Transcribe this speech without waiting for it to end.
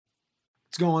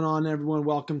What's going on, everyone?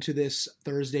 Welcome to this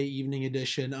Thursday evening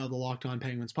edition of the Locked On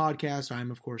Penguins podcast. I'm,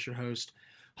 of course, your host,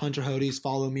 Hunter Hodes.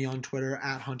 Follow me on Twitter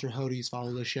at Hunter Hodes.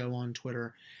 Follow the show on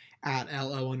Twitter at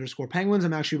LO_Penguins.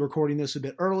 I'm actually recording this a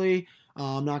bit early.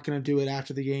 I'm not going to do it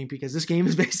after the game because this game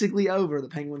is basically over. The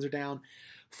Penguins are down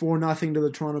 4-0 to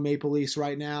the Toronto Maple Leafs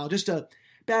right now. Just a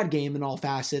bad game in all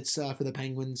facets for the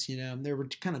Penguins. They were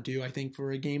kind of due, I think,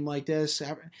 for a game like this.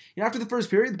 After the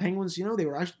first period, the Penguins,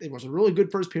 it was a really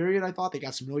good first period. I thought they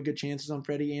got some really good chances on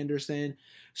Freddie Anderson,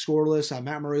 scoreless.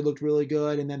 Matt Murray looked really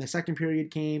good, and then the second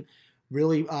period came.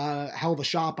 Really hell of a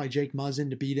shot by Jake Muzzin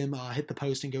to beat him. Hit the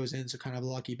post and goes in, so kind of a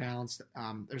lucky bounce.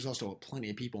 There's also plenty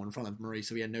of people in front of Murray,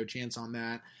 so he had no chance on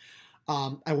that.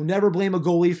 I will never blame a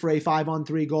goalie for a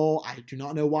 5-on-3 goal. I do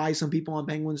not know why some people on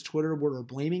Penguins Twitter were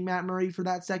blaming Matt Murray for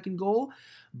that second goal,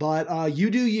 but you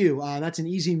do you. That's an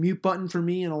easy mute button for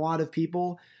me and a lot of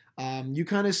people. You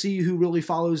kind of see who really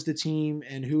follows the team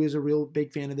and who is a real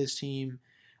big fan of this team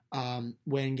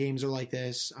when games are like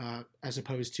this, as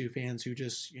opposed to fans who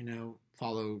just,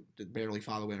 barely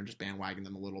follow it or just bandwagon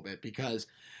them a little bit because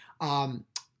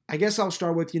I guess I'll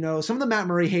start with, some of the Matt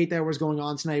Murray hate that was going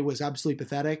on tonight was absolutely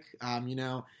pathetic.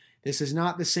 This is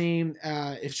not the same.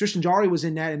 If Tristan Jarry was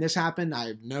in net and this happened,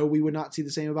 I know we would not see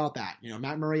the same about that.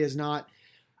 Matt Murray has not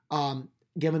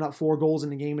given up 4 goals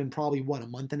in a game in probably, a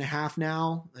month and a half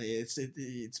now.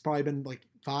 It's probably been like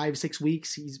 5-6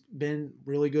 weeks. He's been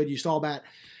really good. You saw that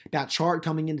chart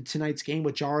coming into tonight's game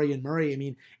with Jarry and Murray. I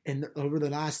mean, and over the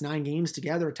last 9 games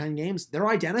together, 10 games, they're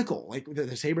identical. Like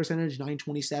the save percentage,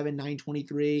 927,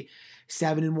 923,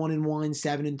 7-1-1,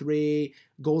 7-3.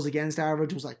 Goals against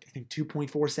average was like, I think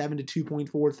 2.47 to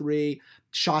 2.43.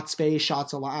 Shots faced,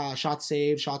 shots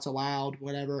saved, shots allowed,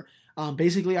 whatever.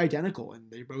 Basically identical. And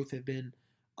they both have been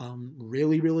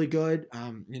really, really good.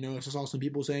 I just saw some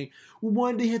people saying, well,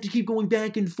 why do they have to keep going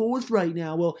back and forth right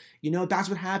now? Well, that's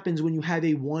what happens when you have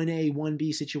a 1A,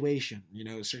 1B situation.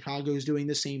 Chicago is doing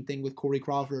the same thing with Corey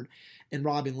Crawford and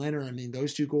Robin Leonard. I mean,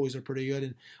 those two goalies are pretty good.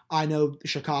 And I know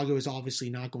Chicago is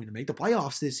obviously not going to make the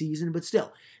playoffs this season, but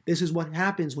still, this is what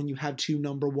happens when you have 2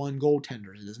 number 1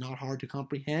 goaltenders. It is not hard to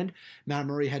comprehend. Matt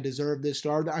Murray had deserved this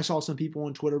start. I saw some people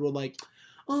on Twitter were like,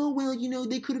 oh, well,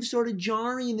 they could have started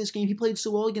Jarry in this game. He played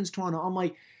so well against Toronto. I'm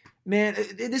like, man,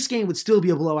 this game would still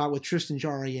be a blowout with Tristan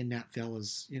Jarry and net,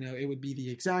 fellas. It would be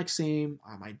the exact same.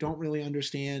 I don't really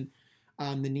understand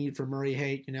the need for Murray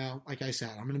hate. Like I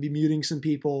said, I'm going to be muting some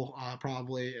people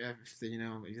probably if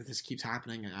this keeps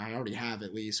happening. I already have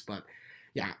at least, but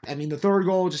yeah, I mean, the third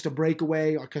goal, just a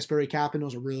breakaway. Kasperi Kapanen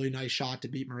was a really nice shot to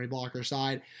beat Murray Blocker's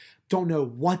side. Don't know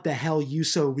what the hell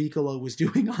Juuso Riikola was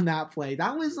doing on that play.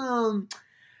 That was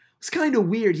it's kind of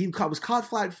weird. He was caught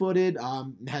flat-footed,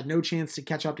 had no chance to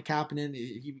catch up to Kapanen.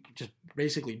 He just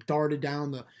basically darted down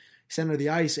the center of the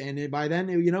ice, and by then,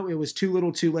 it was too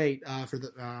little, too late for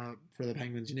the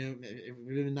Penguins. It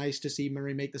would have been nice to see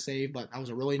Murray make the save, but that was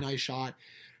a really nice shot.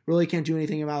 Really can't do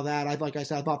anything about that. Like I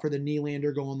said, I thought for the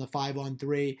Nylander goal on the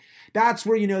 5-on-3, that's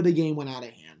where the game went out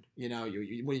of hand.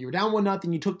 When you were down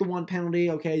 1-0, you took the 1 penalty.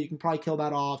 Okay, you can probably kill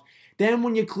that off. Then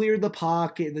when you cleared the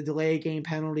puck, the delay game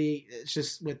penalty, it's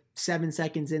just with 7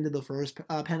 seconds into the first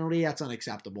penalty, that's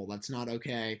unacceptable. That's not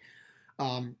okay.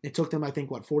 It took them, I think,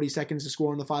 40 seconds to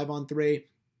score on the 5-on-3.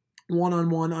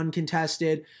 1-on-1,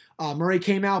 uncontested. Murray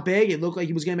came out big. It looked like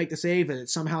he was going to make the save, and it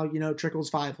somehow, trickles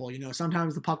 5-hole.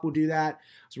 Sometimes the puck will do that.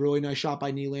 It's a really nice shot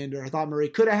by Nylander. I thought Murray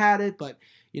could have had it, but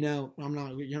I'm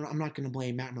not going to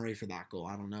blame Matt Murray for that goal.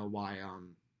 I don't know why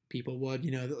people would.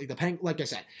 Like I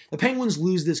said, the Penguins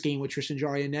lose this game with Tristan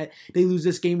Jarry in net. They lose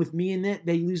this game with me in net.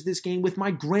 They lose this game with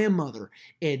my grandmother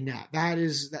in net.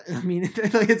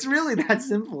 It's really that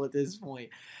simple at this point.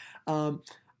 I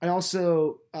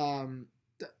also.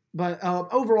 But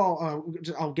overall,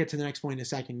 I'll get to the next point in a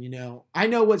second. I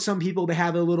know what some people, they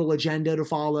have a little agenda to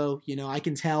follow. I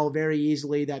can tell very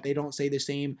easily that they don't say the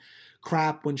same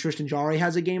crap when Tristan Jarry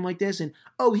has a game like this. And,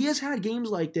 he has had games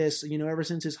like this, ever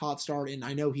since his hot start. And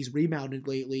I know he's rebounded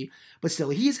lately. But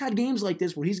still, he's had games like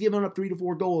this where he's given up 3 to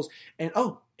 4 goals. And,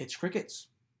 it's crickets.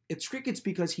 It's crickets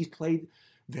because he's played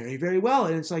very, very well.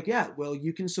 And it's like, yeah, well,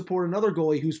 you can support another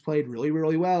goalie who's played really,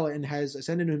 really well and has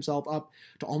ascended himself up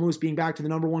to almost being back to the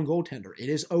number 1 goaltender. It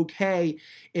is okay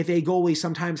if a goalie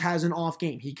sometimes has an off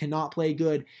game. He cannot play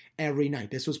good every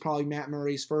night. This was probably Matt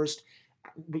Murray's first,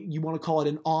 you want to call it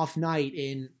an off night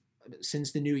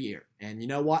since the new year. And you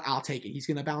know what? I'll take it. He's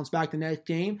going to bounce back the next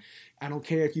game. I don't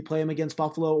care if you play him against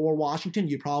Buffalo or Washington.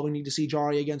 You probably need to see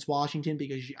Jarry against Washington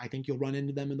because I think you'll run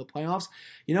into them in the playoffs.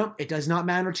 It does not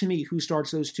matter to me who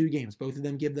starts those 2 games. Both of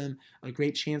them give them a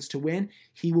great chance to win.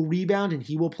 He will rebound and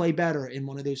he will play better in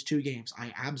one of those 2 games.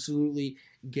 I absolutely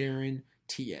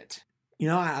guarantee it.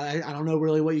 I don't know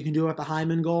really what you can do at the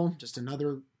Hyman goal. Just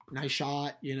another nice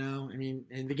shot, I mean,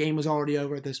 and the game was already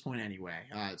over at this point anyway.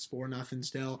 It's 4-0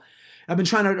 still. I've been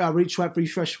trying to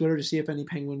refresh Twitter to see if any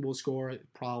Penguin will score. It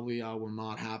probably will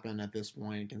not happen at this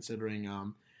point, considering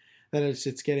that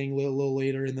it's getting a little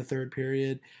later in the third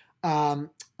period. I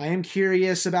am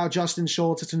curious about Justin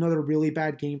Schultz. It's another really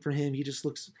bad game for him. He just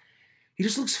looks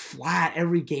flat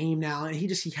every game now, and he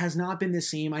has not been the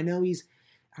same. I don't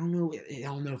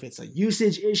know if it's a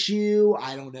usage issue.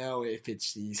 I don't know if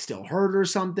he's still hurt or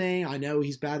something. I know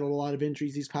he's battled a lot of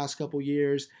injuries these past couple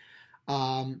years.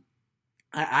 I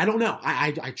don't know.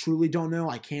 I truly don't know.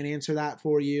 I can't answer that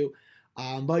for you.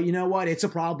 But you know what? It's a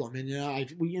problem. And,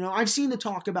 I've seen the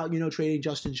talk about, trading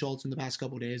Justin Schultz in the past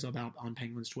couple of days on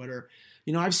Penguins Twitter.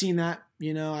 I've seen that.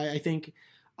 I think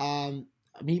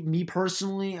me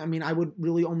personally, I mean, I would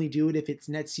really only do it if it's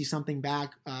Nets see something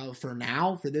back for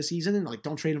this season. And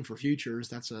don't trade him for futures.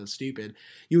 That's stupid.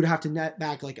 You would have to net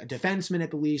back like a defenseman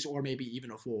at the least, or maybe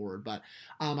even a forward. But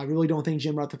I really don't think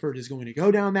Jim Rutherford is going to go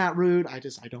down that route. I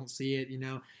don't see it.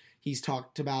 He's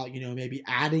talked about, maybe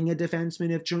adding a defenseman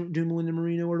if Dumoulin and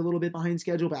Marino are a little bit behind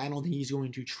schedule, but I don't think he's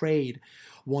going to trade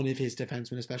one of his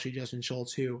defensemen, especially Justin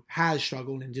Schultz, who has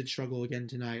struggled and did struggle again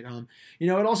tonight. It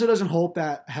also doesn't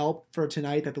help for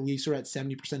tonight that the Leafs are at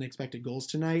 70% expected goals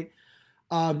tonight.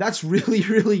 That's really,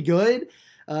 really good.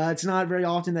 It's not very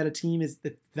often that a team is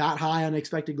that high on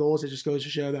expected goals. It just goes to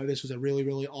show that this was a really,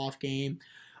 really off game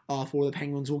for the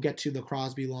Penguins. We'll get to the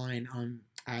Crosby line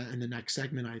in the next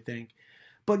segment, I think.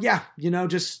 But yeah,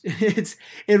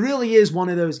 it really is one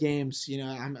of those games.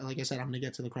 Like I said, I'm going to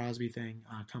get to the Crosby thing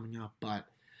coming up. But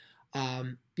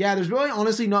there's really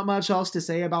honestly not much else to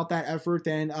say about that effort.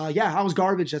 And that was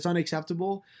garbage. That's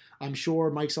unacceptable. I'm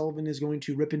sure Mike Sullivan is going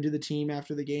to rip into the team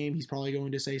after the game. He's probably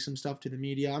going to say some stuff to the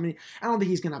media. I mean, I don't think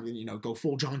he's going to, go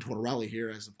full John Tortorella here,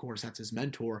 as of course that's his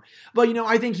mentor. But,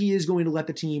 I think he is going to let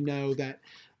the team know that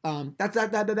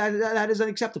that is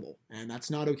unacceptable, and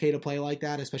that's not okay to play like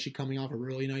that, especially coming off a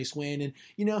really nice win. And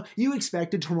you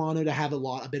expected Toronto to have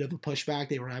a bit of a pushback.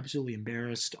 They were absolutely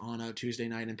embarrassed on a Tuesday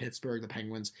night in Pittsburgh. The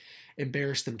Penguins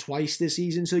embarrassed them twice this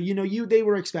season, so they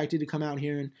were expected to come out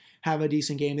here and have a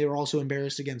decent game. They were also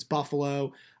embarrassed against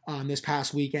Buffalo this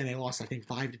past weekend. They lost, I think,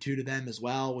 5-2 to them as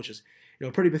well, which is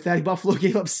pretty pathetic. Buffalo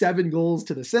gave up 7 goals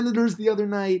to the Senators the other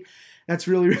night. That's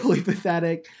really, really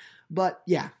pathetic. But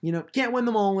yeah, can't win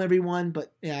them all, everyone.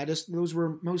 But yeah, those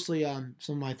were mostly some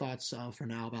of my thoughts for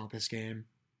now about this game.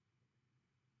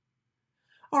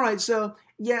 All right, so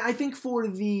yeah, I think for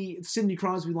the Sidney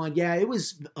Crosby line, it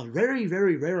was a very,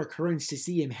 very rare occurrence to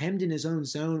see him hemmed in his own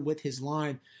zone with his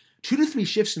line 2 to 3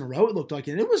 shifts in a row, it looked like,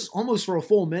 and it was almost for a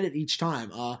full minute each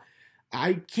time.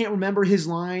 I can't remember his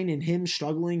line and him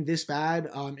struggling this bad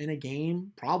in a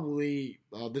game probably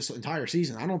this entire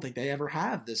season. I don't think they ever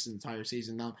have this entire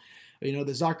season. Now, the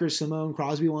Zucker, Simone,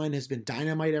 Crosby line has been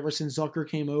dynamite ever since Zucker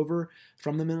came over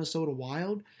from the Minnesota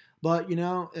Wild. But,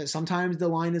 sometimes the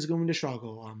line is going to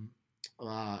struggle.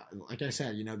 Like I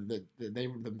said,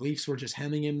 the Leafs were just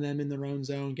hemming them in their own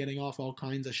zone, getting off all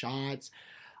kinds of shots.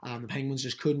 The Penguins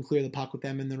just couldn't clear the puck with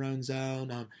them in their own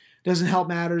zone. Doesn't help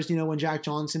matters, when Jack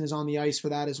Johnson is on the ice for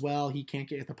that as well. He can't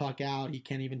get the puck out. He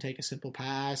can't even take a simple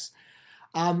pass.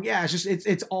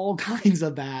 It's all kinds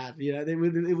of bad.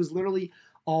 It was literally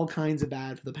all kinds of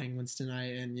bad for the Penguins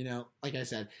tonight. And, like I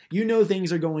said,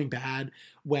 things are going bad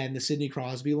when the Sidney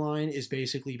Crosby line is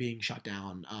basically being shut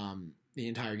down the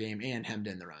entire game and hemmed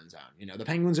in their own zone. The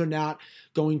Penguins are not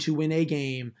going to win a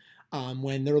game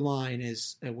when the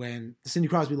Sidney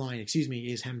Crosby line,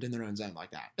 is hemmed in their own zone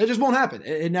like that. It just won't happen.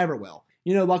 It never will.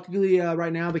 Luckily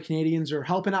right now the Canadians are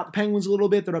helping out the Penguins a little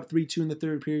bit. They're up 3-2 in the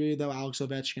third period, though. Alex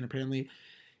Ovechkin apparently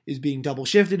is being double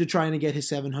shifted to trying to get his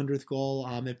 700th goal.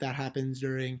 If that happens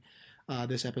during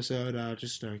this episode,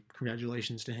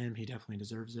 congratulations to him. He definitely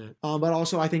deserves it. But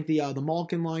also I think the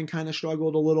Malkin line kind of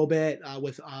struggled a little bit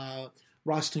with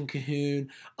Rust and Cahoon.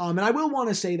 And I will want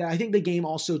to say that I think the game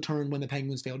also turned when the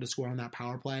Penguins failed to score on that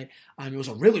power play. It was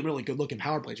a really, really good looking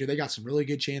power play too. They got some really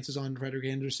good chances on Frederik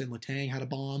Andersen. Letang had a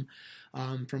bomb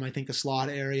from, I think, the slot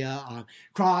area.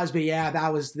 Crosby,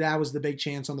 that was the big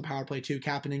chance on the power play too.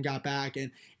 Kapanen got back,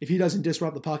 and if he doesn't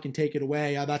disrupt the puck and take it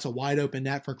away, that's a wide open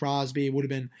net for Crosby. It would have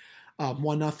been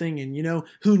 1-0, and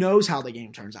who knows how the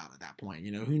game turns out at that point.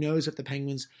 Who knows if the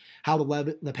Penguins, their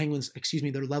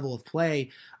level of play,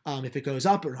 if it goes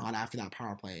up or not after that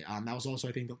power play. That was also,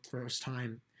 I think, the first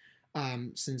time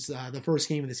since the first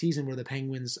game of the season where the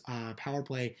Penguins power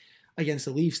play against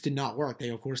the Leafs did not work.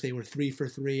 They were 3 for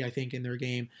 3, I think, in their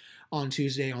game on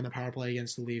Tuesday on the power play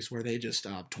against the Leafs, where they just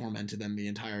tormented them the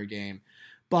entire game.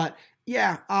 But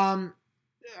yeah,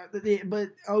 but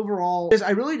overall,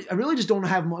 I really just don't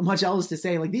have much else to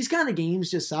say. Like, these kind of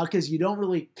games just suck because you don't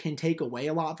really can take away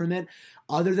a lot from it.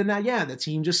 Other than that, yeah, the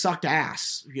team just sucked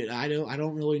ass. I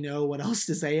don't really know what else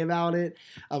to say about it.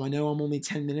 I know I'm only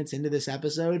 10 minutes into this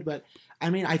episode, but I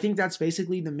mean, I think that's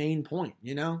basically the main point.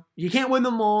 You can't win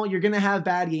them all. You're gonna have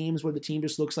bad games where the team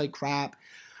just looks like crap.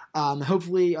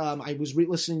 Hopefully, I was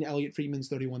listening to Elliot Friedman's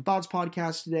 31 Thoughts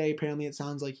podcast today. Apparently, it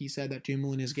sounds like he said that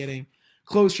Dumoulin is getting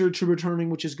closer to returning,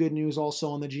 which is good news. Also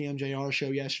on the GMJR show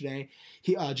yesterday,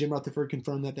 Jim Rutherford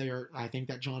confirmed that I think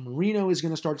that John Marino is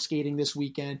going to start skating this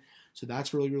weekend. So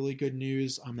that's really, really good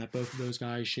news that both of those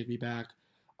guys should be back.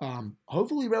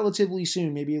 Hopefully relatively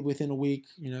soon, maybe within a week,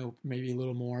 maybe a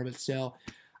little more, but still,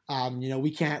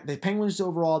 the Penguins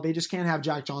overall, they just can't have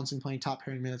Jack Johnson playing top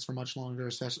pairing minutes for much longer,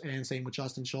 especially, and same with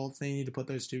Justin Schultz. They need to put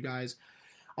those two guys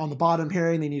on the bottom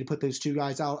pairing. They need to put those two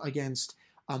guys out against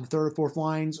third or fourth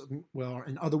lines. Well,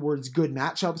 in other words, good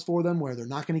matchups for them where they're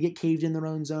not going to get caved in their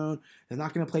own zone. They're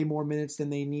not going to play more minutes than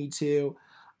they need to.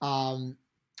 I've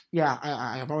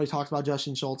already talked about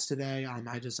Justin Schultz today.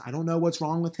 I don't know what's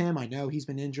wrong with him. I know he's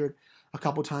been injured a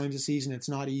couple times this season. It's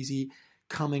not easy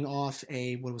coming off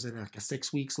a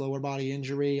 6 weeks lower body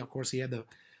injury. Of course, he had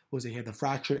the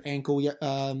fractured ankle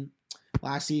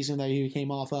last season that he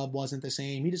came off of. Wasn't the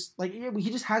same. He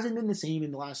just hasn't been the same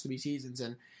in the last 3 seasons.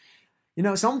 And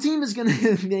some team is going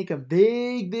to make a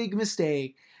big, big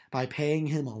mistake by paying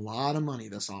him a lot of money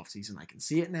this offseason. I can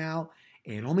see it now.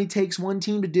 It only takes one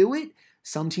team to do it.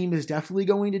 Some team is definitely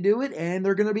going to do it, and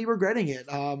they're going to be regretting it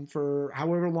for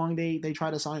however long they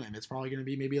try to sign him. It's probably going to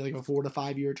be maybe like a 4 to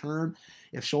 5 year term.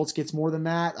 If Schultz gets more than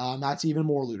that, that's even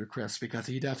more ludicrous because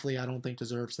he definitely, I don't think,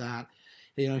 deserves that.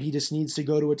 He just needs to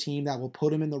go to a team that will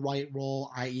put him in the right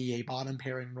role, i.e. a bottom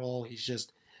pairing role. He's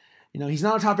just, he's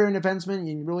not a top pairing defenseman, and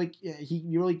you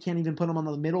really can't even put him on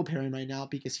the middle pairing right now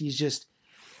because he just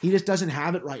doesn't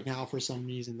have it right now for some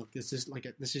reason. Look, this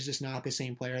is just not the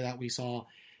same player that we saw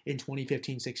in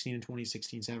 2015-16 and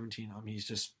 2016-17. He's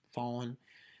just fallen.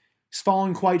 He's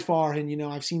fallen quite far, and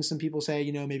I've seen some people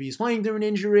say, maybe he's playing through an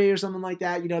injury or something like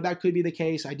that. That could be the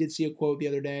case. I did see a quote the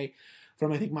other day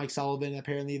from I think Mike Sullivan.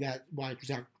 Apparently, that why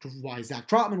Zach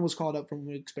Trotman was called up from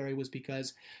Wilkes-Barre was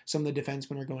because some of the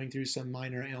defensemen are going through some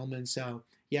minor ailments. So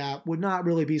yeah, would not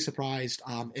really be surprised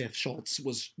if Schultz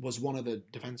was one of the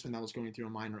defensemen that was going through a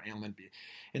minor ailment,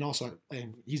 and also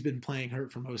he's been playing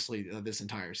hurt for mostly this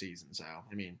entire season. So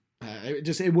I mean,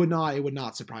 it would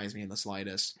not surprise me in the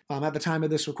slightest. At the time of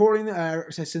this recording,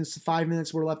 since 5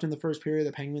 minutes were left in the first period,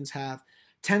 the Penguins have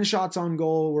 10 shots on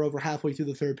goal. We're over halfway through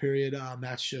the third period.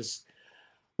 That's just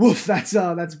woof. That's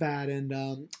bad.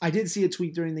 And I did see a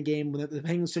tweet during the game when the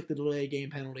Penguins took the delay game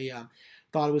penalty.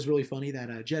 Thought it was really funny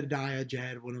that Jed,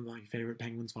 one of my favorite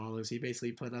Penguins follows, he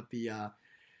basically put up the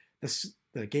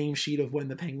game sheet of when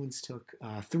the Penguins took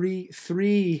three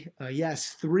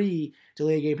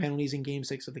delay game penalties in Game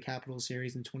 6 of the Capitals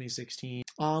series in 2016,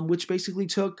 which basically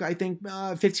took, I think,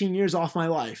 15 years off my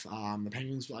life. The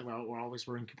Penguins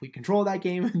were in complete control of that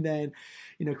game, and then,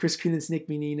 Chris Kunitz, Nick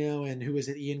Menino, and who was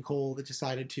it, Ian Cole, that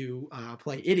decided to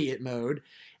play idiot mode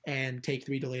and take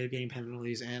 3 delayed game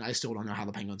penalties, and I still don't know how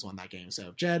the Penguins won that game.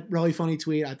 So, Jed, really funny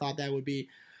tweet. I thought that would be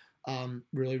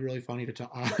really, really funny to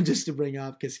just to bring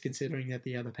up, because considering that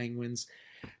the Penguins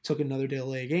took another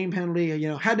delay game penalty,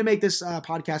 had to make this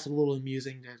podcast a little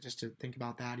amusing just to think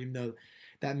about that, even though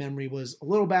that memory was a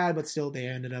little bad, but still they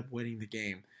ended up winning the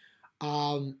game.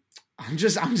 I'm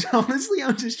just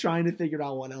trying to figure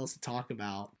out what else to talk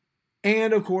about.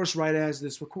 And of course, right as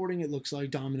this recording, it looks like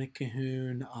Dominic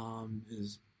Cahoon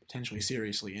is potentially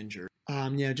seriously injured.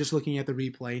 Just looking at the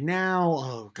replay now,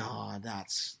 oh god,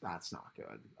 that's not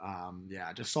good.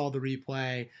 Just saw the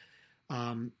replay.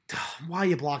 Why are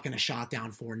you blocking a shot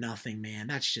down 4-0, man?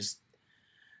 That's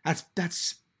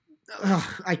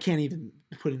I can't even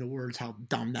put into words how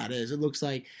dumb that is. It looks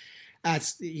like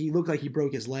he looked like he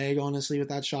broke his leg, honestly, with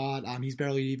that shot. He's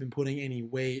barely even putting any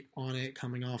weight on it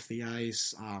coming off the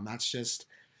ice.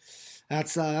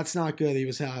 That's not good. He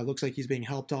looks like he's being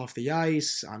helped off the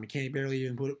ice. He can't barely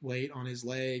even put weight on his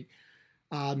leg.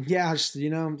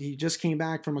 He just came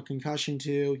back from a concussion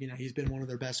too. He's been one of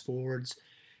their best forwards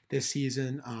this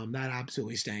season. That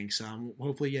absolutely stinks.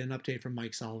 Hopefully get an update from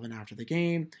Mike Sullivan after the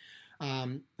game.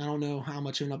 I don't know how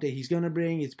much of an update he's going to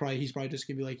bring. He's probably just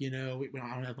going to be like,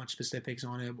 I don't have much specifics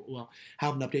on it. We'll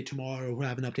have an update tomorrow, or we'll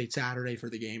have an update Saturday for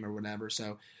the game or whatever.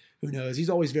 So who knows? He's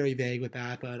always very vague with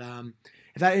that. But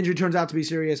if that injury turns out to be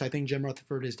serious, I think Jim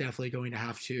Rutherford is definitely going to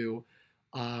have to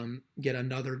get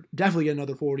another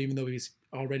forward, even though he's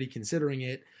already considering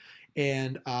it.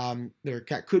 And there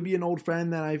could be an old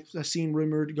friend that I've seen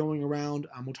rumored going around.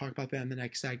 We'll talk about that in the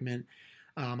next segment.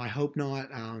 I hope not,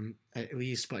 at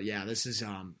least. But yeah, this is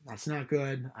that's not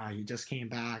good. He just came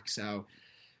back, so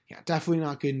yeah, definitely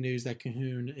not good news that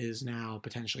Cahoon is now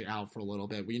potentially out for a little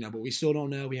bit. But we still don't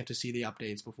know. We have to see the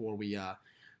updates before we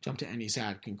jump to any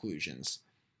sad conclusions.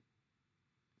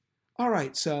 All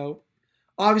right, so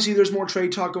obviously there's more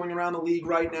trade talk going around the league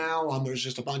right now. There's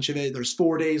just a bunch of it. There's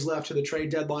 4 days left to the trade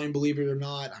deadline, believe it or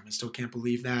not. I still can't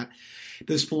believe that at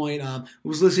this point. I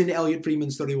was listening to Elliot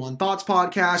Friedman's 31 Thoughts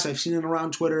podcast. I've seen it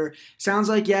around Twitter. Sounds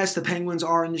like, yes, the Penguins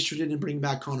are interested in bringing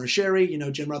back Connor Sherry.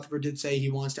 Jim Rutherford did say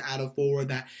he wants to add a forward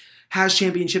that has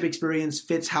championship experience,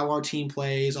 fits how our team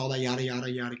plays, all that yada, yada,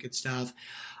 yada good stuff.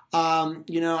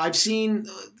 I've seen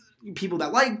people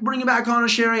that like bringing back Connor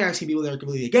Sherry. I've seen people that are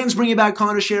completely against bringing back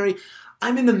Connor Sherry.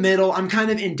 I'm in the middle. I'm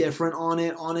kind of indifferent on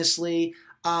it, honestly.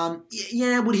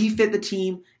 Would he fit the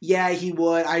team? Yeah, he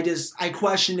would. I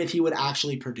question if he would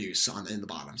actually produce in the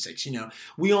bottom six.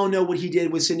 We all know what he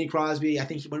did with Sidney Crosby. I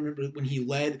think when he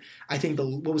led,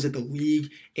 the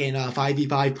league in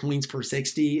 5v5 points per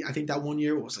 60. I think that one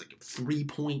year was like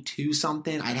 3.2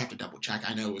 something. I'd have to double check.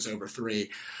 I know it was over 3.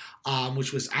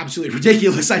 Which was absolutely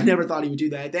ridiculous. I never thought he would do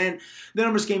that. Then the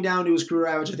numbers came down to his career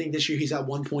average. I think this year he's at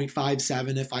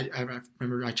 1.57 if I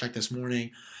remember I checked this morning.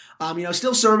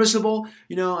 Still serviceable.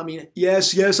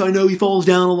 Yes, I know he falls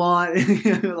down a lot,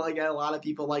 like a lot of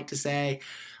people like to say.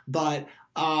 But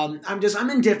I'm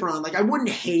indifferent on. I wouldn't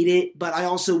hate it, but I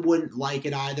also wouldn't like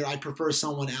it either. I'd prefer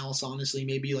someone else, honestly.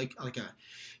 Maybe like a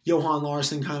Johan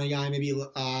Larsson kind of guy. Maybe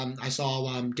I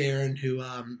saw Darren, who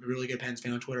a really good Pens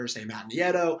fan on Twitter, say Matt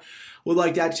Nieto would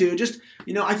like that too. Just,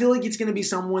 I feel like it's going to be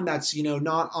someone that's,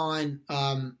 not on,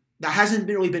 that hasn't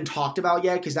really been talked about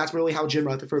yet, because that's really how Jim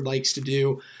Rutherford likes to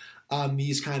do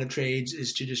these kind of trades,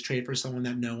 is to just trade for someone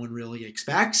that no one really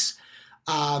expects.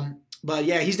 But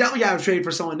yeah, he's definitely got to trade for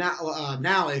someone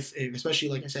now if especially,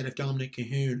 like I said, if Dominik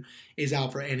Kahun is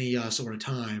out for any sort of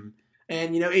time.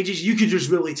 And, you could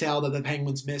just really tell that the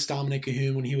Penguins missed Dominik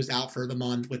Kahun when he was out for the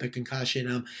month with a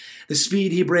concussion. The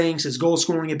speed he brings, his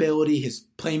goal-scoring ability, his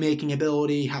playmaking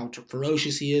ability, how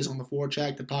ferocious he is on the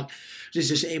forecheck, the puck,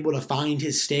 just able to find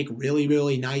his stick really,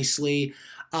 really nicely.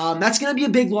 That's going to be a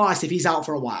big loss if he's out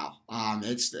for a while.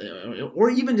 Or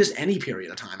even just any period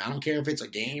of time. I don't care if it's a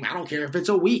game. I don't care if it's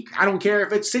a week. I don't care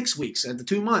if it's 6 weeks,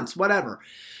 2 months, whatever.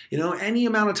 Any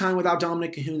amount of time without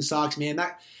Dominik Kahun sucks, man.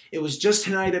 It was just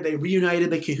tonight that they reunited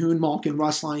the Kahun, Malkin,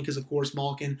 Rust line, because, of course,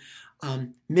 Malkin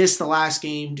missed the last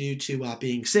game due to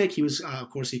being sick. He was, of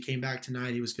course, he came back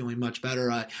tonight. He was feeling much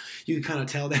better. You could kind of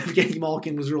tell that Evgeny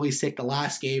Malkin was really sick the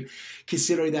last game,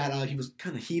 considering that he was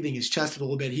kind of heaving his chest a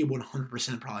little bit. He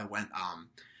 100% probably went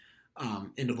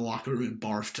into the locker room and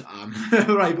barfed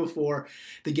right before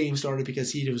the game started,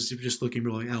 because he was just looking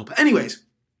really ill. But anyways,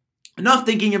 enough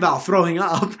thinking about throwing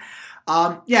up.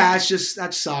 That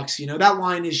sucks. That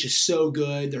line is just so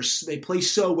good. They play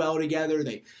so well together.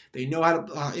 They know how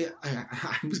to.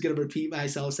 I was going to repeat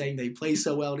myself saying they play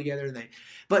so well together.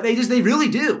 But they really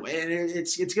do, and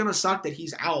it's going to suck that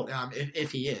he's out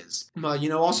if he is. But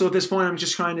also at this point, I'm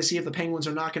just trying to see if the Penguins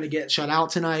are not going to get shut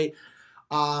out tonight.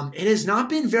 It has not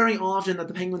been very often that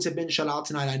the Penguins have been shut out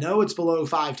tonight. I know it's below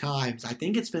 5 times. I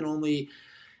think it's been only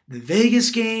the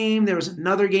Vegas game. There was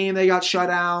another game they got shut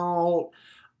out.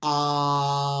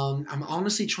 I'm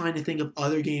honestly trying to think of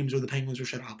other games where the Penguins were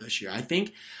shut out this year. I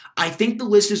think the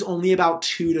list is only about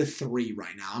 2 to 3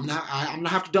 right now. I'm gonna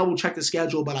have to double check the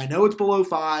schedule, but I know it's below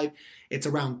 5. It's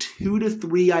around 2 to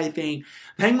 3, I think.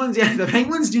 The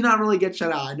Penguins do not really get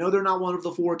shut out. I know they're not one of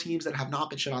the 4 teams that have not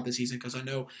been shut out this season, because I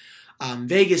know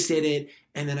Vegas did it,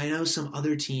 and then I know some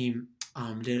other team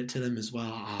did it to them as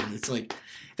well. It's like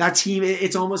that team.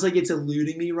 It's almost like it's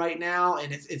eluding me right now,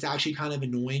 and it's actually kind of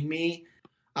annoying me.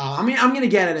 I'm going to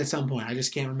get it at some point. I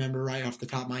just can't remember right off the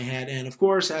top of my head. And, of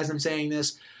course, as I'm saying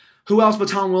this, who else but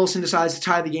Tom Wilson decides to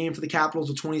tie the game for the Capitals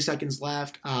with 20 seconds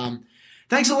left?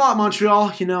 Thanks a lot,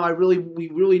 Montreal. We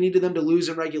really needed them to lose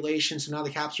in regulation, so now the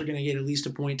Caps are going to get at least a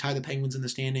point, tie the Penguins in the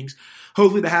standings.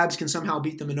 Hopefully the Habs can somehow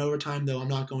beat them in overtime, though I'm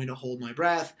not going to hold my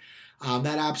breath.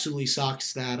 That absolutely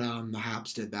sucks that the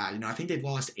Habs did that. I think they've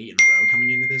lost 8 in a row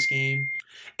coming into this game.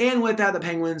 And with that, the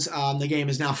Penguins, the game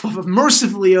is now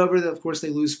mercifully over. Of course, they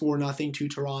lose 4-0 to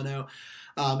Toronto.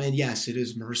 And yes, it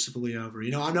is mercifully over. I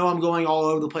know I'm going all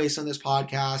over the place on this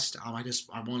podcast. I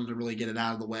wanted to really get it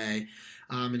out of the way.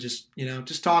 And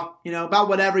just talk, about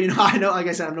whatever, I know, like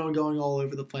I said, I'm not going all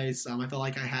over the place. I felt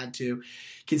like I had to,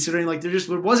 considering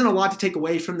there wasn't a lot to take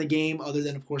away from the game other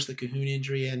than, of course, the Kahun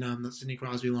injury and the Sidney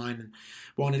Crosby line, and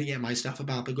wanted to get my stuff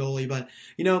about the goalie. But,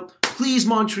 please,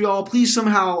 Montreal, please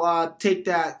somehow take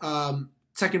that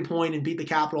second point and beat the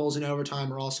Capitals in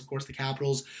overtime, or else, of course, the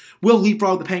Capitals will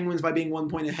leapfrog the Penguins by being 1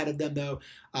 point ahead of them, though.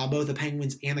 Both the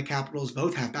Penguins and the Capitals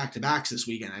both have back-to-backs this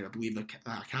weekend. I believe the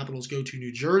Capitals go to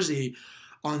New Jersey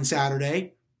on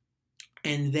Saturday.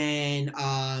 And then,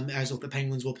 as with the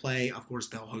Penguins will play, of course,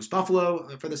 they'll host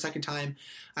Buffalo for the second time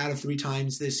out of 3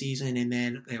 times this season. And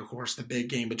then, of course, the big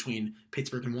game between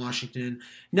Pittsburgh and Washington,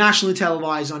 nationally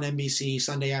televised on NBC,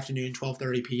 Sunday afternoon,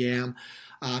 12:30 p.m.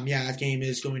 That game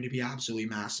is going to be absolutely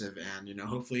massive. And,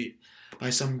 hopefully by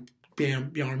some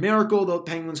beyond miracle, the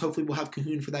Penguins hopefully will have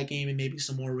Cahoon for that game and maybe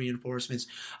some more reinforcements.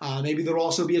 Maybe there'll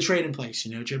also be a trade in place.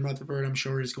 Jim Rutherford, I'm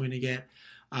sure, is going to get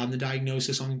the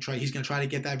diagnosis. He's going to try to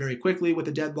get that very quickly with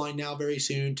the deadline now very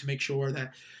soon to make sure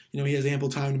that, he has ample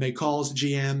time to make calls to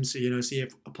GMs, see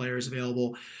if a player is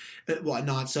available,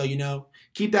 whatnot. So,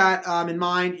 keep that in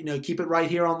mind. Keep it right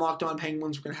here on Locked On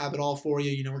Penguins. We're going to have it all for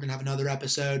you. We're going to have another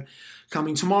episode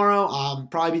coming tomorrow.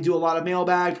 Probably do a lot of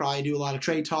mailbag, probably do a lot of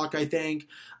trade talk, I think.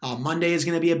 Monday is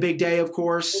going to be a big day, of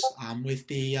course, with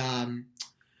the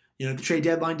the trade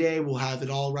deadline day. We'll have it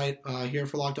all right here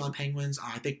for Locked On Penguins.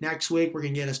 I think next week we're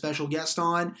going to get a special guest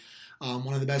on.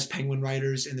 One of the best Penguin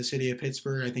writers in the city of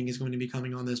Pittsburgh, I think, is going to be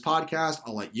coming on this podcast.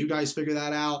 I'll let you guys figure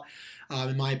that out.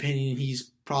 In my opinion,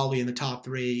 he's probably in the top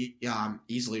 3,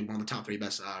 easily one of the top 3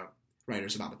 best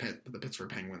writers about the Pittsburgh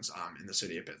Penguins in the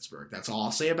city of Pittsburgh. That's all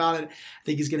I'll say about it. I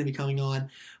think he's going to be coming on.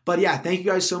 But yeah, thank you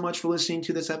guys so much for listening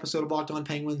to this episode of Locked On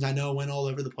Penguins. I know it went all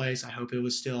over the place. I hope it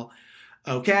was still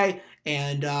okay,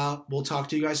 and we'll talk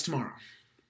to you guys tomorrow.